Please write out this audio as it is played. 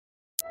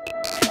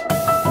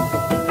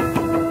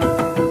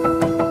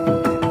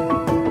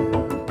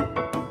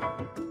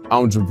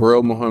I'm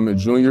Jibrail Muhammad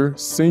Jr.,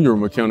 Senior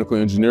Mechanical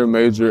Engineer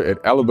Major at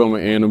Alabama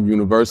A&M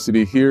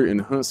University here in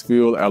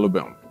Huntsville,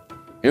 Alabama.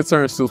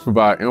 Internships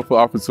provide ample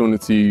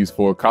opportunities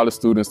for college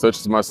students such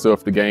as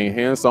myself to gain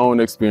hands-on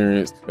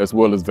experience as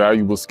well as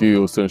valuable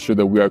skills to ensure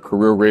that we are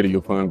career-ready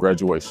upon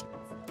graduation.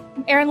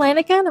 I'm Erin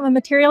Lanigan. I'm a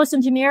materials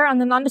engineer on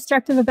the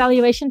non-destructive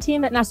evaluation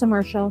team at NASA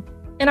Marshall.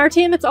 In our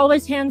team, it's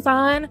always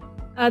hands-on.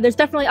 There's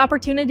definitely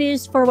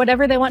opportunities for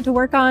whatever they want to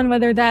work on,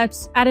 whether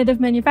that's additive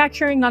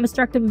manufacturing,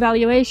 non-destructive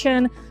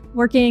evaluation,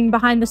 working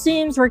behind the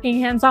scenes, working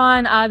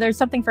hands-on. There's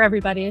something for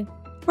everybody.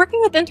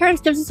 Working with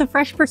interns gives us a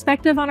fresh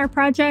perspective on our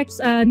projects,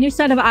 a new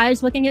set of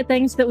eyes looking at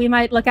things that we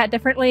might look at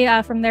differently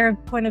from their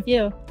point of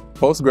view.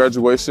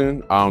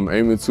 Post-graduation, I'm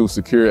aiming to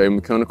secure a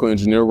mechanical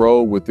engineer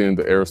role within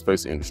the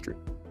aerospace industry.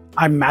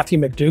 I'm Matthew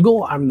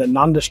McDougall. I'm the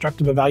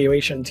non-destructive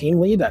evaluation team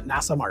lead at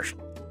NASA Marshall.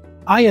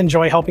 I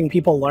enjoy helping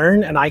people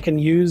learn, and I can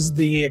use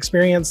the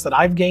experience that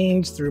I've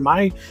gained through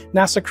my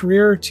NASA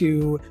career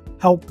to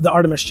help the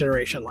Artemis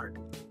Generation learn.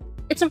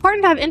 It's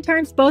important to have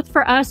interns both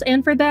for us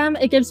and for them.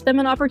 It gives them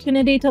an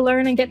opportunity to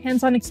learn and get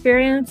hands-on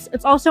experience.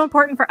 It's also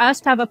important for us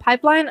to have a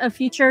pipeline of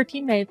future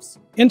teammates.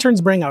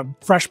 Interns bring a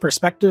fresh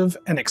perspective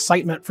and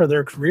excitement for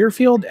their career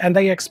field, and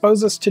they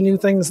expose us to new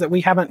things that we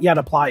haven't yet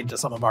applied to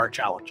some of our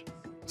challenges.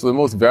 So the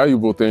most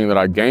valuable thing that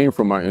I gained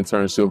from my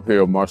internship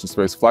here at Marshall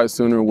Space Flight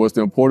Center was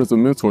the importance of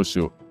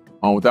mentorship.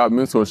 Without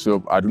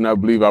mentorship, I do not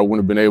believe I would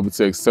have been able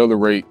to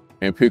accelerate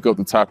and pick up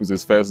the topics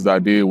as fast as I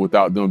did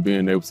without them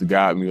being able to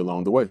guide me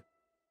along the way.